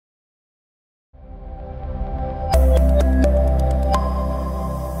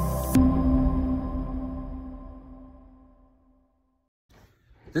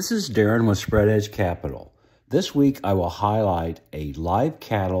This is Darren with SpreadEdge Capital. This week I will highlight a live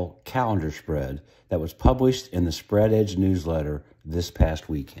cattle calendar spread that was published in the SpreadEdge Newsletter this past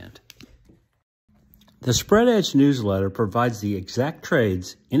weekend. The SpreadEdge Newsletter provides the exact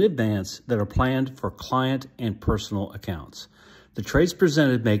trades in advance that are planned for client and personal accounts. The trades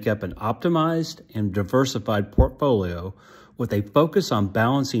presented make up an optimized and diversified portfolio with a focus on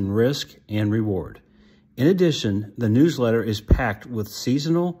balancing risk and reward. In addition, the newsletter is packed with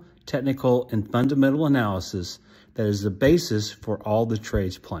seasonal, technical, and fundamental analysis that is the basis for all the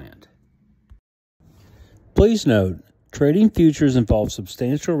trades planned. Please note, trading futures involves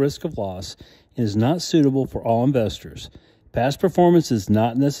substantial risk of loss and is not suitable for all investors. Past performance is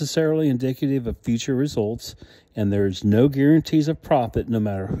not necessarily indicative of future results, and there is no guarantees of profit no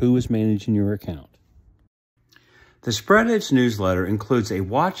matter who is managing your account. The SpreadEdge newsletter includes a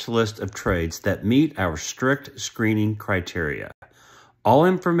watch list of trades that meet our strict screening criteria. All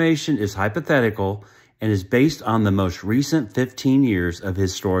information is hypothetical and is based on the most recent 15 years of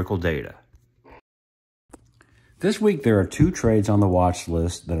historical data. This week there are 2 trades on the watch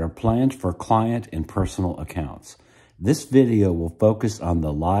list that are planned for client and personal accounts. This video will focus on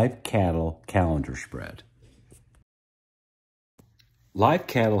the live cattle calendar spread. Live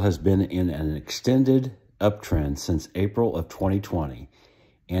cattle has been in an extended uptrend since April of 2020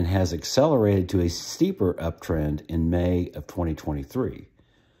 and has accelerated to a steeper uptrend in May of 2023.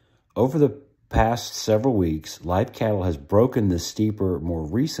 Over the past several weeks, live cattle has broken the steeper, more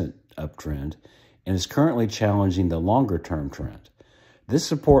recent uptrend and is currently challenging the longer-term trend. This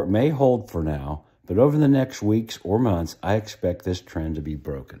support may hold for now, but over the next weeks or months, I expect this trend to be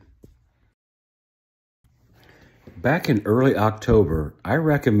broken. Back in early October, I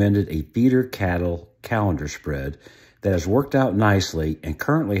recommended a feeder cattle calendar spread that has worked out nicely and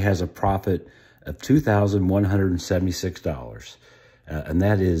currently has a profit of $2,176, and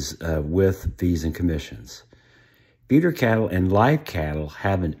that is with fees and commissions. Feeder cattle and live cattle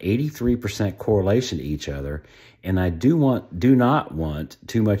have an 83% correlation to each other, and I do not want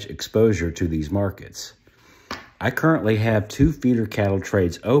too much exposure to these markets. I currently have 2 feeder cattle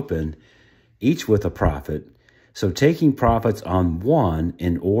trades open, each with a profit, so taking profits on one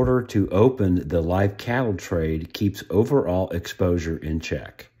in order to open the live cattle trade keeps overall exposure in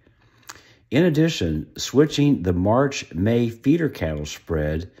check. In addition, switching the March-May feeder cattle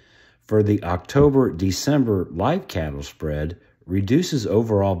spread for the October-December live cattle spread reduces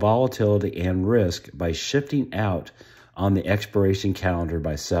overall volatility and risk by shifting out on the expiration calendar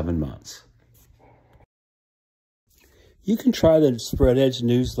by 7 months. You can try the SpreadEdge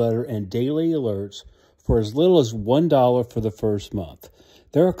newsletter and daily alerts for as little as $1 for the first month.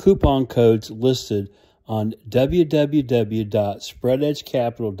 There are coupon codes listed on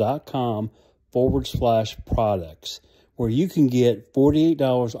www.spreadedgecapital.com/products, where you can get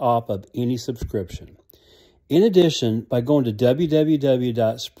 $48 off of any subscription. In addition, by going to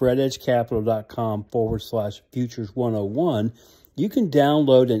www.spreadedgecapital.com/futures101, you can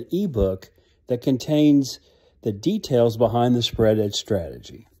download an ebook that contains the details behind the SpreadEdge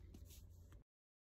strategy.